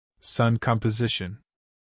Sun composition.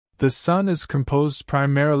 The Sun is composed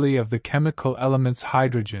primarily of the chemical elements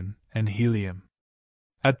hydrogen and helium.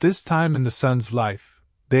 At this time in the Sun's life,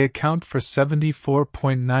 they account for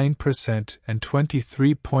 74.9% and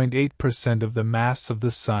 23.8% of the mass of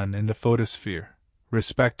the Sun in the photosphere,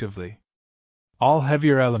 respectively. All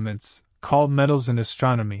heavier elements, called metals in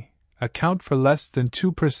astronomy, account for less than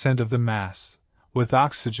 2% of the mass, with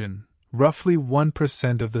oxygen, roughly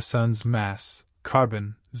 1% of the Sun's mass,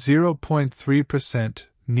 carbon, 0.3%,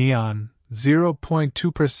 neon,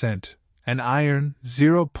 0.2%, and iron,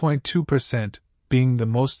 0.2%, being the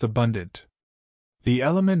most abundant. The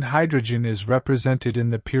element hydrogen is represented in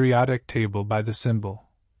the periodic table by the symbol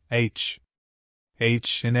H.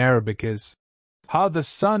 H in Arabic is Ha. The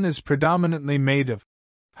Sun is predominantly made of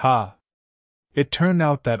Ha. It turned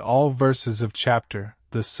out that all verses of chapter,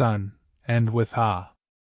 the Sun, end with Ha.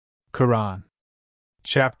 Quran.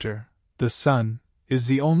 Chapter, the Sun, is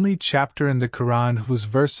the only chapter in the Quran whose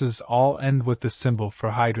verses all end with the symbol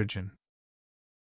for hydrogen.